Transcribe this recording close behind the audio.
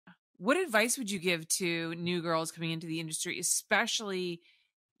What advice would you give to new girls coming into the industry, especially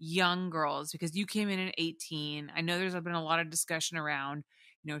young girls? Because you came in at 18. I know there's been a lot of discussion around,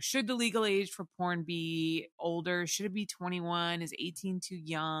 should the legal age for porn be older? Should it be 21? Is 18 too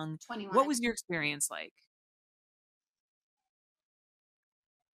young? 21. What was your experience like?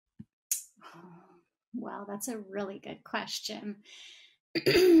 Well, that's a really good question.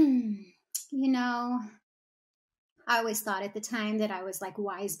 I always thought at the time that I was like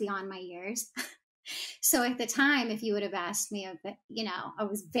wise beyond my years. So at the time, if you would have asked me, I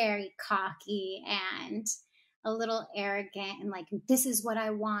was very cocky and a little arrogant and like, this is what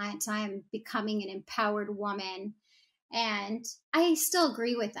I want. I'm becoming an empowered woman. And I still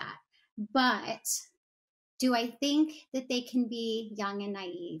agree with that. But do I think that they can be young and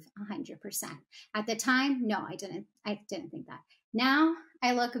naive? 100%. At the time, no, I didn't think that. Now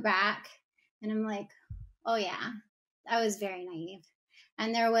I look back and I'm like, oh yeah, I was very naive.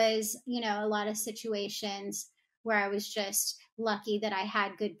 And there was, a lot of situations where I was just lucky that I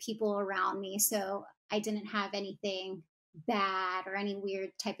had good people around me. So I didn't have anything bad or any weird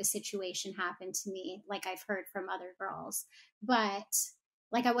type of situation happen to me, like I've heard from other girls. But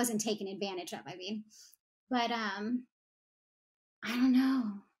like I wasn't taken advantage of, But I don't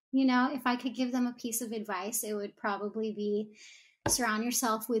know. If I could give them a piece of advice, it would probably be surround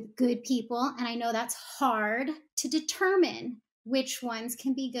yourself with good people. And I know that's hard to determine which ones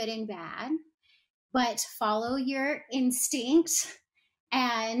can be good and bad, but follow your instinct.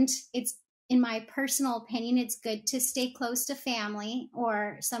 And it's, in my personal opinion, it's good to stay close to family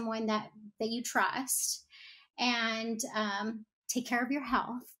or someone that you trust, and take care of your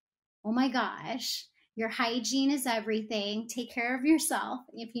health. Oh my gosh. Your hygiene is everything. Take care of yourself.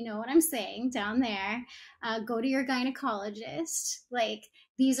 If you know what I'm saying down there, go to your gynecologist. Like,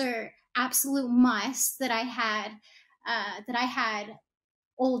 these are absolute musts that I had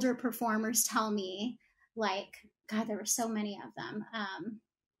older performers tell me. Like, God, there were so many of them.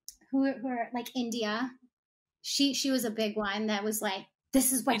 Who were like India. She was a big one that was like,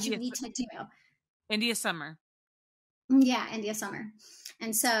 this is what you need to do. India Summer. Yeah, India Summer.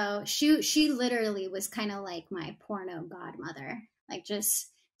 And so she literally was kind of like my porno godmother. Like, just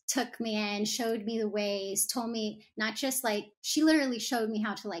took me in, showed me the ways, told me not just like, she literally showed me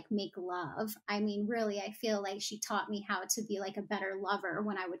how to like make love. I mean, really, I feel like she taught me how to be like a better lover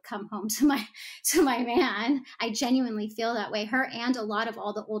when I would come home to my man. I genuinely feel that way. Her and a lot of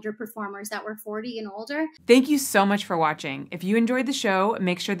all the older performers that were 40 and older. Thank you so much for watching. If you enjoyed the show,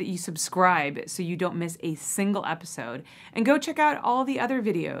 make sure that you subscribe so you don't miss a single episode, and go check out all the other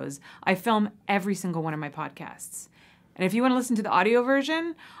videos. I film every single one of my podcasts. And if you want to listen to the audio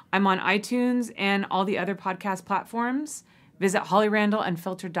version, I'm on iTunes and all the other podcast platforms. Visit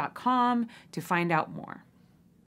hollyrandallunfiltered.com to find out more.